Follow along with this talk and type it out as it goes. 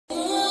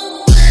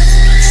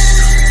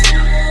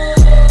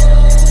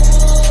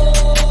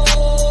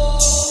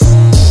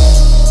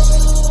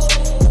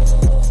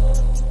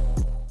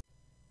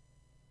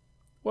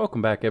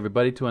Welcome back,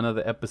 everybody, to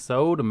another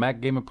episode of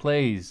MACGamer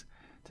Plays.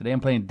 Today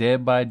I'm playing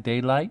Dead by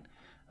Daylight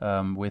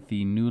with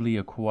the newly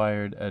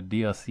acquired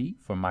DLC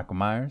for Michael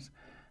Myers.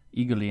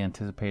 Eagerly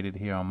anticipated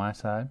here on my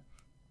side.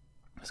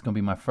 It's going to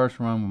be my first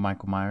run with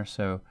Michael Myers,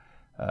 so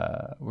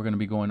we're going to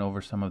be going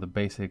over some of the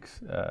basics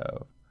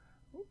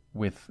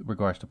with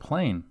regards to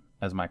playing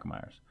as Michael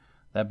Myers.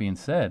 That being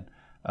said,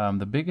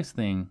 the biggest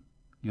thing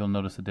you'll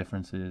notice the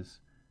difference is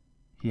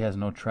he has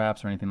no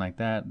traps or anything like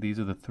that. These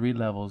are the 3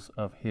 levels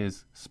of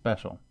his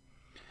special.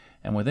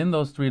 And within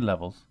those 3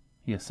 levels,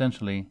 he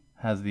essentially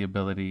has the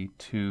ability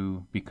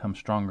to become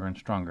stronger and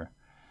stronger.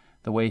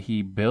 The way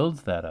he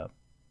builds that up,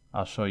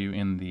 I'll show you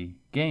in the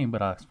game,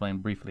 but I'll explain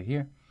briefly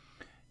here,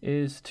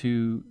 is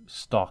to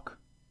stalk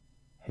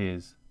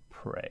his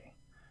prey.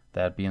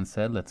 That being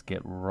said, let's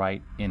get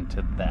right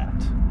into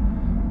that.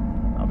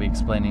 I'll be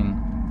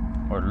explaining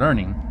or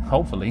learning,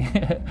 hopefully,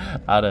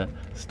 how to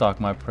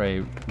stalk my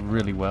prey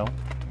really well.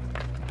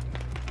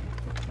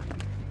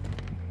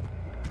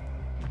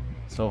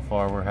 So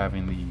far we're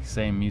having the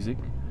same music,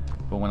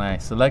 but when I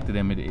selected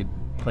him it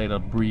played a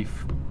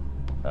brief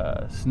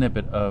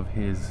snippet of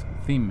his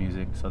theme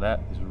music, so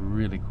that is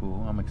really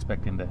cool. I'm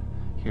expecting to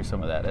hear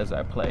some of that as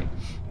I play.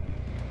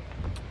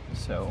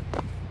 So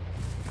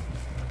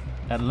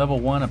at level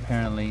 1,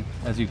 apparently,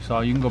 as you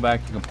saw, you can go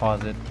back, you can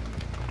pause it.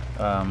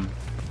 I'm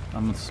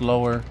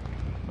slower.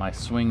 My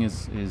swing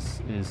is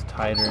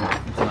tighter.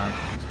 It's not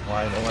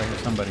wide. Oh, I hear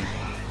somebody.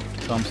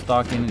 So I'm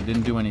stalking. It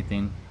didn't do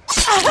anything.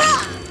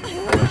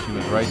 Oh, she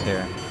was right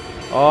there.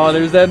 Oh,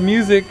 there's that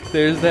music.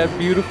 There's that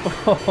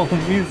beautiful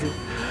music.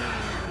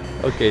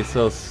 Okay,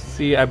 so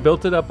see, I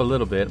built it up a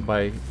little bit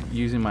by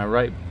using my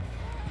right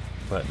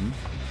button.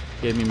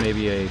 Gave me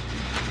maybe a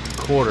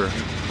quarter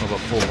of a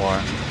full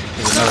bar.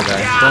 There's another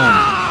guy. Boom.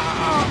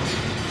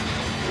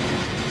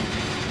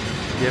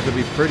 You have to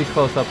be pretty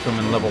close up to him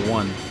in level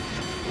 1.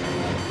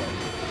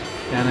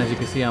 And as you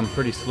can see, I'm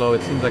pretty slow.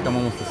 It seems like I'm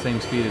almost the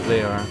same speed as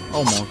they are.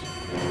 Almost.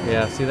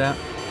 Yeah, see that?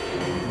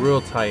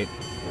 Real tight.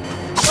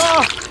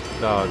 Oh!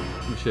 Dog,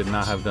 you should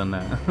not have done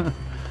that.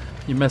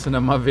 You're messing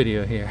up my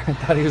video here. I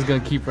thought he was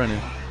going to keep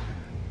running.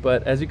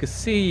 But as you can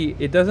see,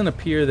 it doesn't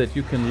appear that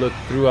you can look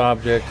through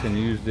objects and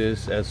use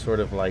this as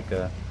sort of like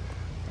a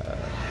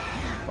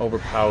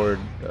overpowered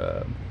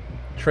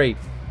trait.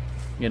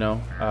 You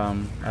know, I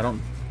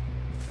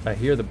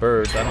hear the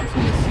birds. I don't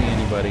seem to see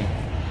anybody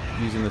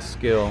using the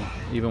skill,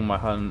 even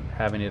while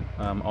having it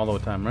all the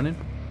time running.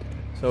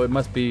 So it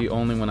must be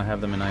only when I have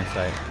them in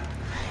eyesight.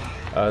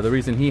 The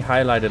reason he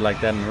highlighted like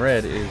that in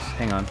red is,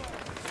 hang on.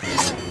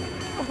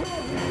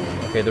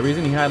 Okay, the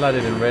reason he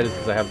highlighted in red is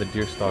because I have the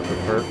Deerstalker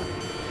perk.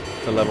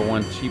 It's a level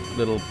 1 cheap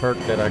little perk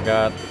that I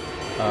got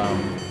for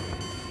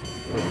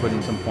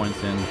putting some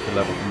points in to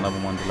level from level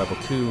 1 to level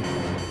 2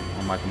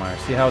 on Michael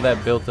Myers. See how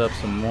that built up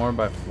some more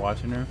by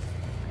watching her?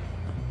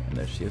 And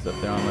there she is up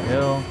there on the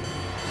hill.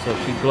 So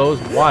she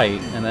glows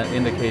white, and that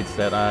indicates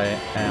that I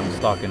am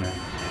stalking her.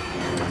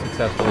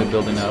 Successfully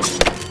building up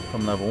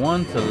from level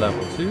 1 to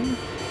level 2.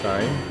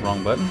 Sorry,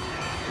 wrong button.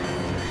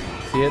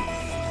 See it?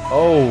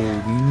 Oh,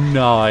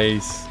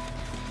 nice.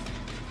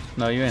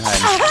 No, you ain't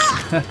hiding.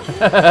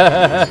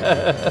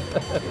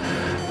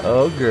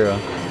 Oh, girl.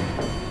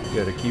 You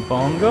gotta keep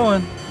on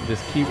going.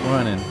 Just keep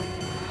running.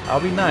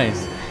 I'll be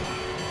nice.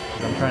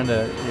 I'm trying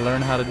to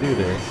learn how to do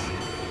this.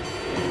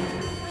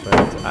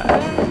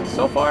 But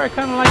so far, I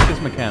kind of like this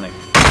mechanic.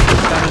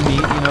 It's kind of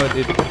neat. You know,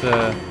 it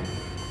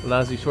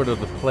allows you sort of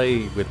to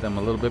play with them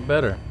a little bit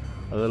better.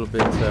 A little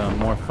bit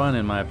more fun,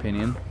 in my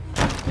opinion.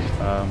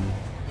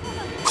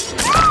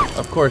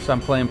 Of course, I'm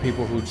playing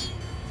people who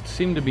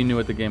seem to be new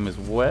at the game as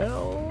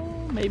well.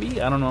 Maybe,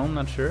 I don't know, I'm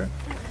not sure.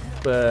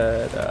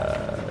 But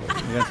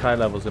against high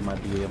levels, it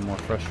might be a more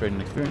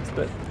frustrating experience.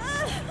 But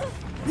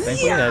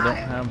thankfully, I don't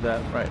have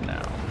that right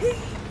now.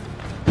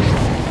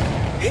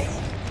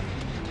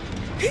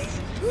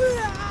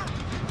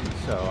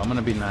 So I'm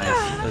gonna be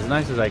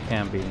nice as I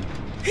can be.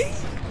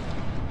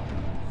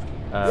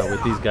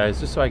 With these guys,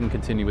 just so I can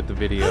continue with the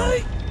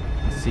video,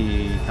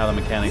 see how the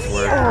mechanics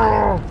work.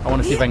 I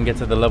want to see if I can get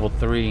to the level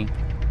 3.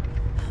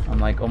 I'm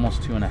like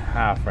almost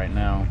 2.5 right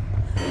now.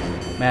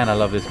 Man, I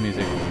love this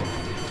music.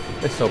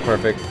 It's so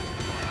perfect.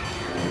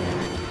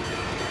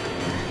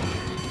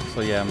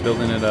 So yeah, I'm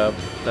building it up.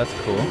 That's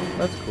cool.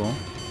 That's cool.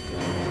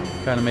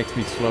 Kind of makes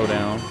me slow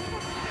down.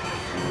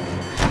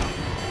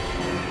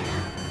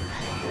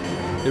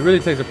 It really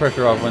takes the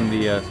pressure off when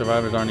the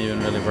survivors aren't even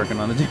really working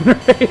on the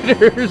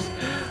generators.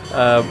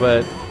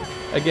 But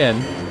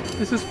again,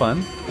 this is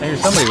fun. I hear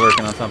somebody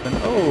working on something.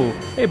 Oh,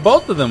 hey,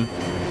 both of them.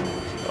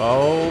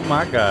 Oh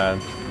my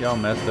God, y'all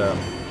messed up.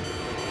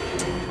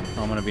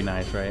 Oh, I'm gonna be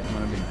nice, right? I'm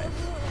gonna be nice.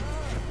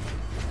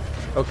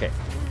 Okay.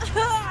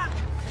 I'm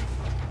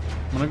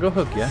gonna go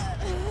hook you,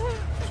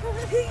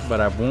 but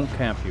I won't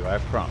camp you, I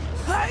promise.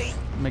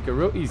 Make it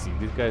real easy.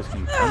 These guys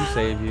can come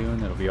save you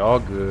and it'll be all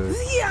good.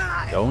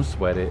 Don't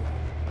sweat it.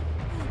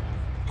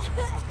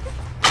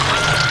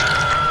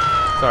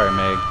 Sorry,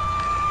 Meg.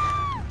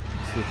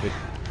 Let's see if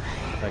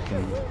I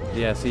can.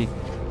 Yeah, see,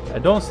 I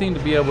don't seem to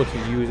be able to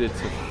use it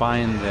to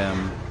find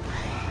them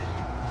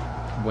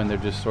when they're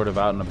just sort of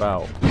out and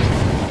about.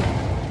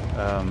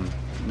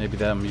 Maybe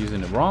that I'm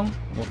using it wrong.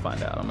 We'll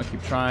find out. I'm gonna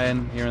keep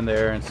trying here and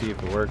there and see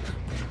if it works.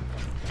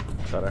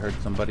 Thought I heard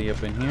somebody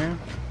up in here.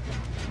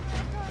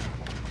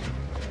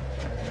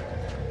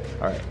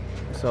 Alright,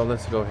 so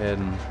let's go ahead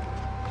and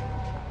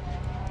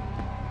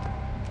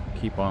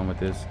keep on with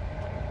this.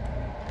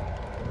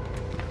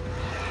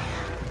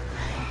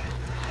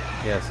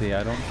 Yeah, see,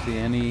 I don't see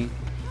any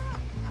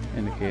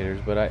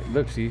indicators, but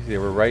look, see, they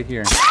were right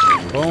here.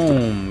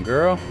 Boom,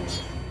 girl.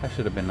 That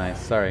should have been nice.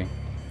 Sorry.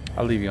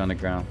 I'll leave you on the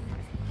ground.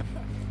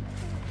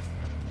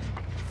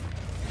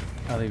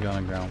 I'll leave you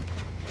on the ground.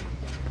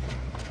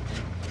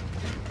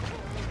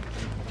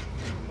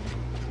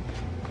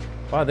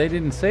 Wow, they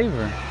didn't save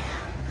her.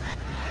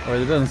 Or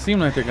it doesn't seem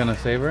like they're gonna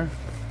save her.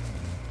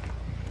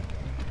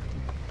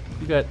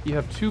 You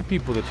have 2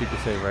 people that you can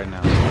save right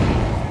now.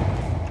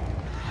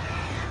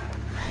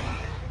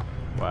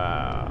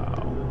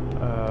 Wow.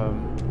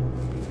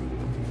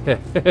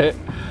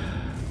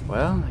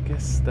 Well, I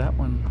guess that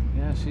one,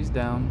 yeah, she's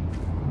down.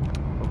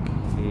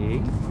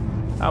 Okay.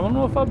 I don't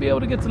know if I'll be able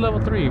to get to level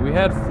 3. We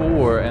had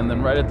 4, and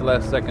then right at the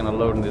last second of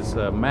loading this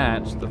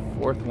match, the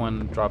 4th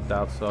one dropped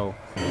out, so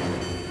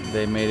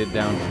they made it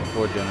down to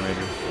 4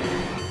 generators.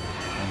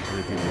 And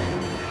 3 people.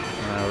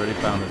 And I already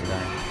found this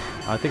guy.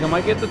 I think I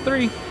might get to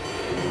 3.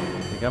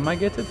 I might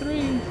get to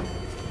 3.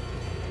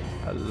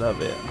 I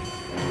love it.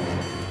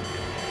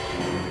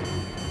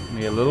 Let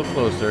me get a little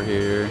closer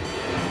here.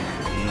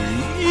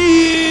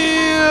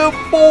 Yeah,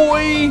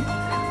 boy!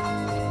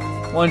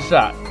 One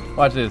shot.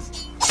 Watch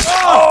this.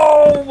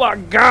 Oh my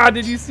God!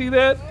 Did you see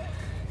that?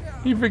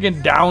 He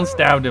freaking down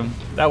stabbed him.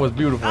 That was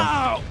beautiful.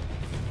 Ow.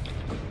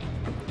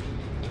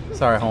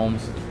 Sorry,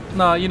 Holmes.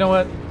 No, you know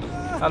what?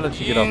 I'll let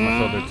you get off my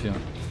shoulder too.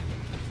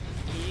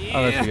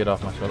 I'll let you get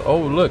off my shoulder. Oh,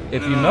 look!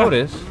 If you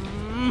notice,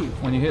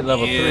 when you hit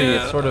level 3,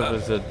 it sort of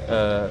is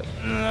a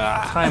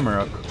timer,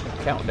 a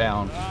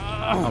countdown.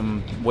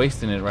 I'm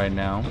wasting it right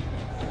now,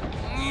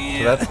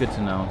 so that's good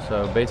to know.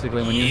 So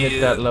basically, when you hit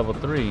that level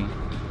 3,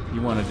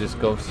 you want to just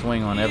go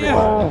swing on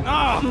everybody.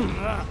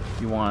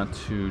 You want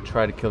to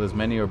try to kill as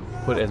many or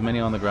put as many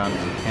on the ground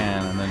as you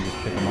can, and then just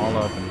pick them all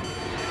up and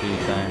do your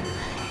thing.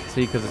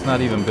 See, because it's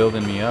not even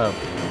building me up.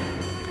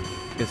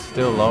 It's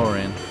still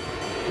lowering.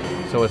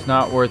 So it's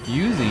not worth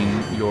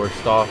using your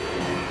stock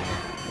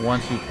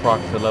once you proc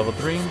to level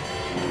 3.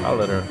 I'll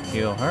let her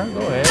heal her. Go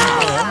ahead. Go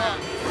ahead.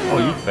 Oh,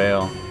 you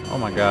fail. Oh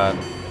my God.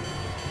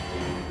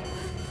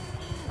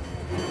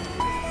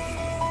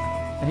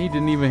 And he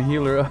didn't even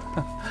heal her up.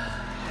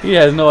 He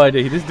has no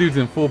idea. This dude's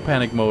in full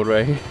panic mode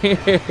right here.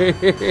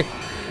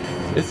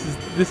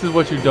 This is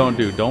what you don't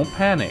do. Don't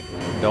panic.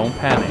 Don't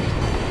panic.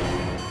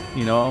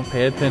 You know,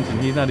 pay attention.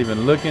 He's not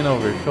even looking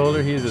over his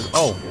shoulder. He's just,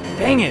 oh,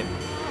 dang it.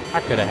 I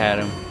could have had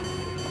him.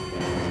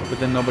 But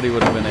then nobody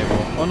would have been able.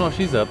 Oh no,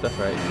 she's up. That's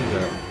right. She's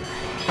up.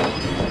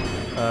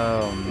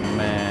 Oh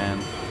man.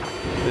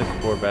 This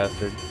poor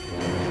bastard.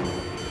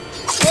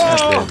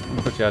 That's it.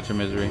 I'll put you out your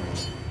misery.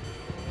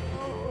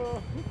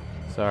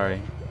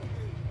 Sorry.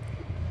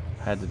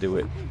 Had to do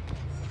it.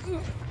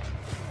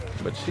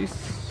 But he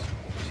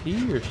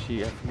or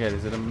she, I forget,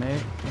 is it a Meg?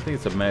 I think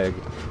it's a Meg.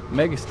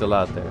 Meg is still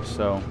out there,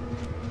 so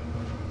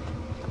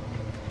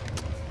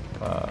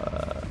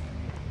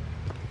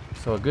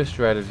so a good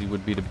strategy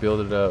would be to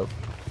build it up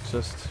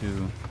just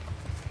to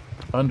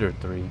under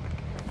 3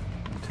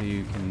 until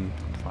you can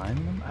find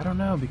them. I don't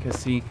know, because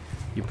see,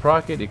 you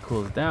proc it, it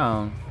cools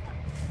down,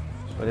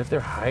 but if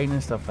they're hiding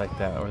and stuff like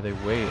that, or they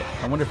wait,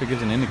 I wonder if it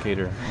gives an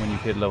indicator when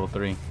you've hit level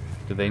 3.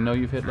 Do they know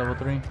you've hit level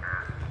 3?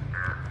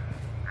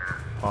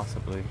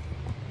 Possibly.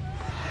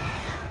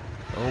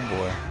 Oh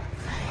boy.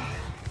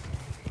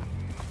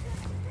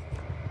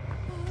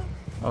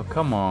 Oh,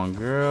 come on,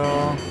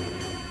 girl.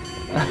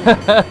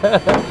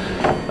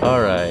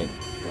 Alright.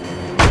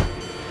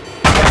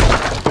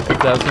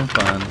 Let's have some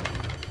fun.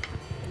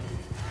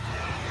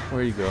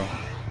 Where you go?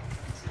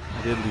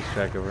 I did lose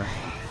track of her.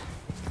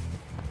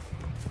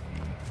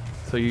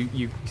 So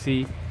you see,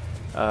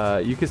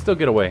 you can still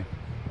get away.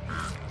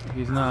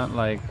 He's not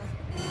like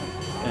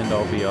end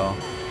all be all.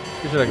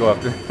 Who should I go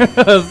after?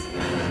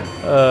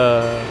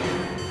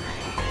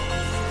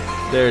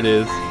 There it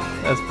is.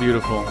 That's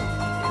beautiful.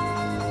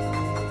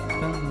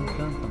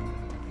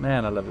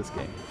 Man, I love this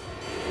game.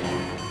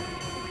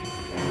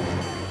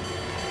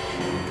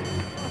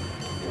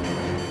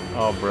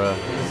 Oh, bruh.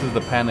 This is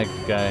the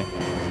panicked guy.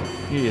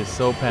 He is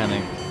so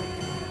panicked.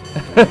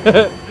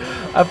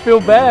 I feel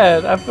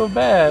bad. I feel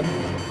bad.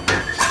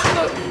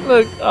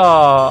 Look.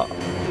 Aw.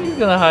 He's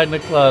gonna hide in the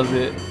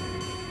closet.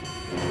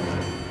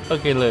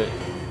 Okay, look.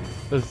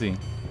 Let's see.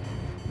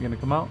 You gonna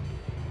come out?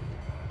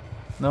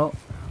 No?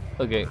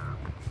 Okay.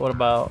 What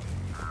about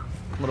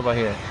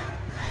here?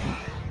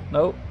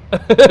 Nope.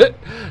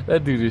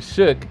 That dude is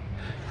shook.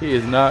 He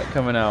is not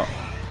coming out.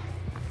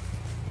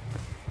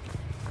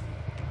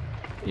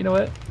 You know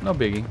what? No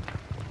biggie.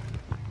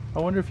 I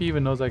wonder if he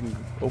even knows I can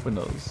open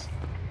those.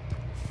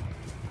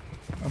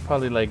 I'm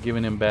probably like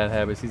giving him bad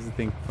habits. He's to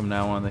think from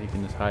now on that he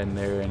can just hide in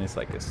there and it's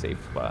like a safe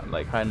spot,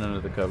 like hiding under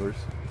the covers.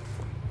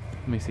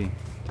 Let me see.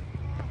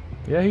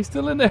 Yeah, he's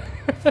still in there.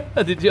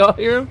 Did y'all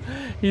hear him?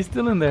 He's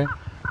still in there.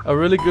 A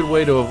really good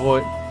way to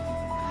avoid...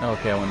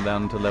 Okay, I went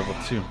down to level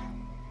 2.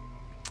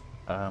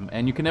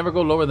 And you can never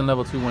go lower than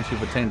level 2 once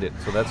you've attained it,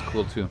 so that's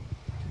cool too.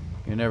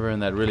 You're never in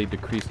that really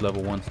decreased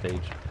level 1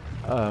 stage.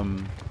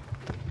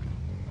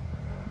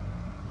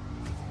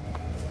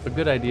 A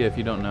good idea, if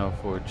you don't know,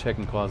 for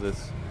checking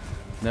closets,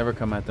 never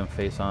come at them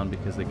face on,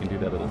 because they can do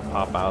that little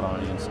pop out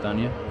on you and stun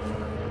you.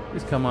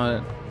 Just come on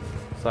it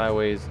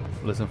sideways,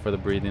 listen for the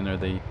breathing or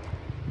the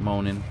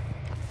moaning.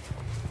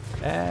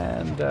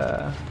 And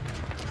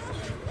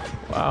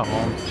wow,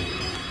 Holmes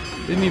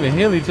didn't even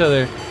heal each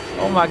other.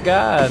 Oh my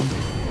god,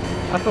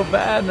 I feel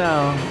bad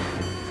now.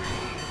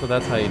 So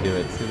that's how you do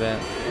it. See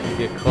that? You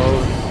get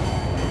close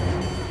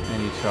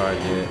and you charge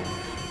it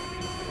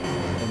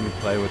and you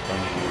play with them.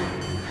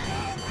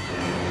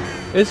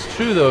 It's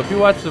true though, if you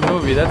watch the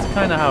movie, that's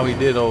kind of how he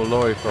did old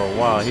Lori for a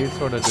while. He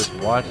sort of just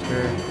watched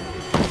her,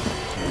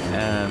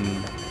 and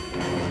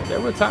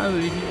there were times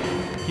that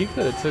he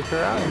could have took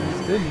her out and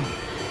just didn't.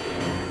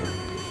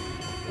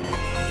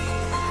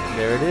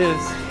 There it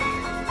is.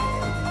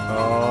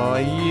 Oh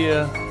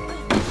yeah.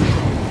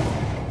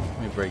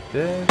 Let me break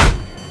this.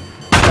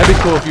 That'd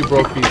be cool if you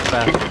broke these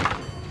faster.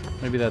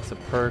 Maybe that's a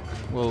perk.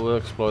 We'll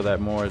explore that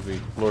more as we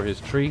explore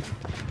his tree,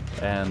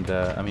 and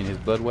I mean his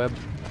blood web.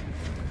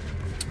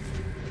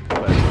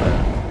 But like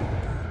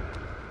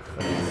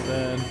I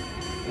said,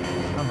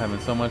 I'm having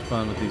so much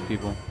fun with these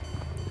people.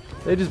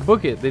 They just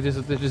book it. They're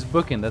just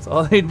booking. That's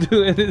all they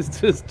do. It is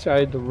just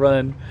trying to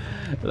run.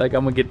 Like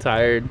I'm gonna get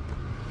tired.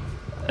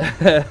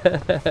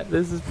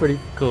 This is pretty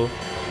cool.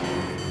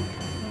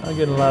 I'm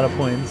getting a lot of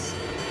points.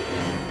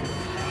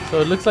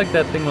 So it looks like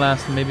that thing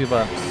lasts maybe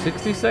about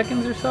 60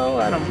 seconds or so.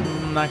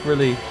 I'm not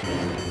really.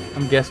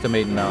 I'm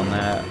guesstimating on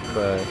that,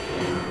 but.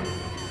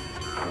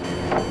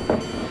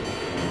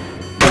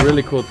 The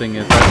really cool thing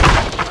is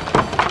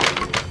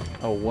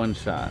a one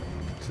shot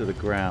to the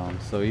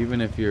ground, so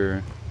even if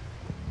you're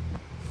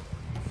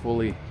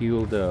fully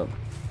healed up,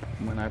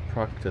 when I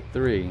proc to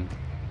 3,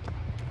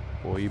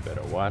 boy, you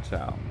better watch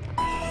out.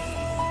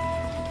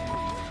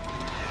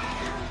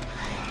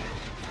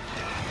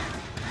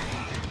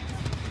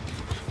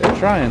 They're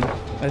trying.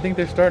 I think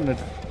they're starting to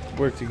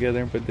work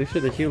together, but they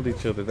should have healed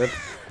each other.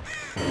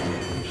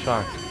 I'm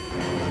shocked.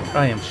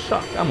 I am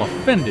shocked. I'm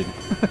offended.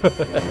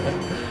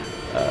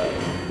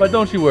 But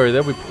don't you worry,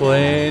 there'll be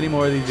plenty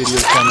more of these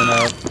videos coming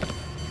up.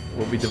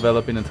 We'll be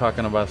developing and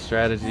talking about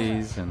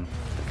strategies and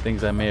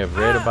things I may have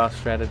read about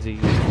strategies,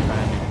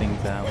 trying new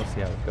things out. We'll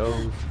see how it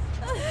goes.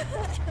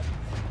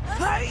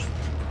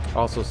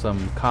 Also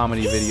some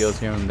comedy videos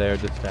here and there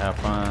just to have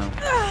fun.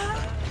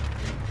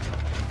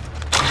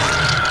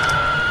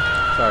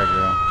 Sorry,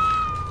 girl.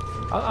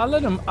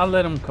 I'll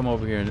let him come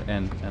over here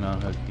and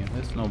unhook you.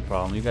 It's no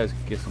problem. You guys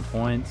can get some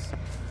points.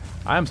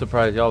 I'm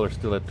surprised y'all are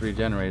still at 3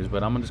 generators,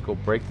 but I'm gonna just go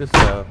break this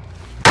up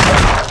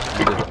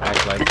and just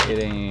act like it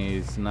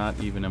is not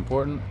even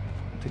important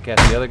to catch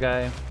the other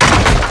guy.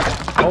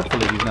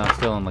 Hopefully he's not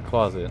still in the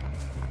closet.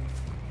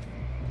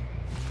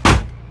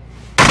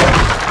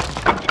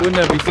 Wouldn't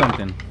that be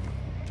something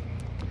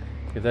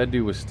if that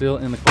dude was still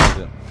in the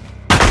closet?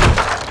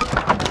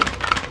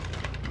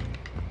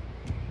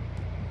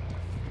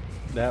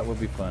 That would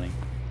be funny.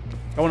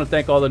 I want to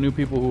thank all the new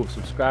people who have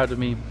subscribed to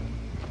me.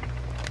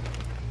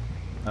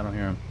 I don't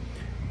hear him.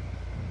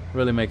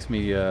 Really makes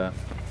me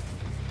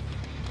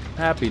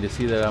happy to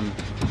see that I'm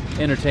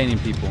entertaining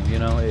people. You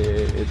know,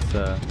 it's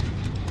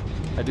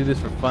I do this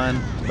for fun,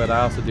 but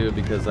I also do it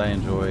because I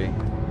enjoy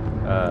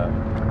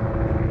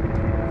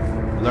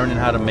learning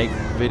how to make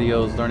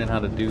videos, learning how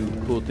to do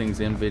cool things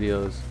in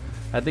videos.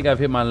 I think I've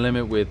hit my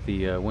limit with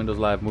the Windows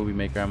Live Movie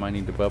Maker. I might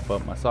need to bump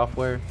up my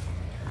software.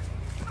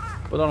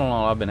 But all in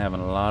all, I've been having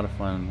a lot of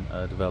fun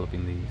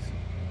developing these.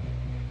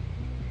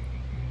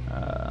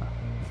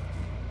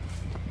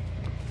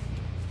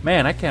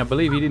 Man, I can't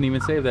believe he didn't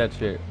even save that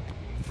shit.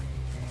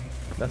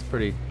 That's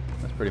pretty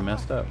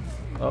messed up.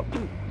 Oh,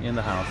 in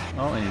the house.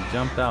 Oh, and he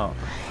jumped out.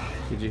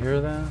 Did you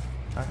hear that?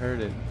 I heard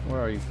it. Where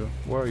are you,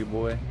 Where are you,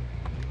 boy?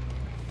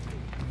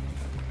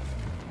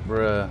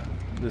 Bruh,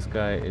 this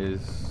guy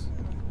is...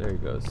 There he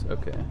goes.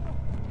 Okay.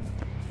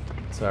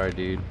 Sorry,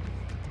 dude.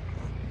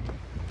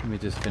 Let me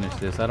just finish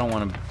this. I don't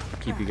want to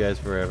keep you guys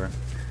forever.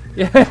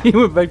 Yeah, he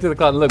went back to the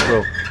closet. Look,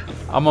 bro.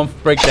 I'm going to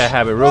break that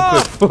habit real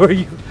quick for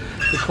you.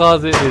 The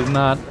closet is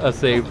not a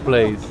safe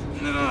place.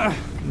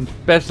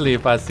 Especially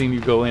if I seen you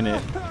go in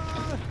it.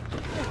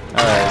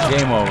 Alright,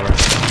 game over.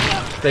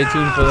 Stay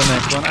tuned for the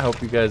next one. I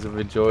hope you guys have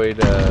enjoyed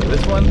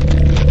this one.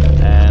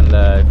 And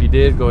if you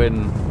did, go ahead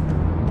and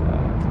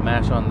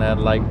mash on that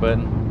like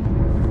button.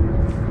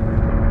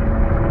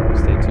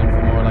 Stay tuned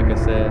for more, like I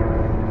said.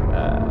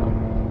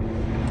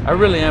 I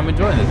really am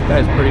enjoying this. The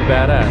guy's pretty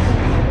badass.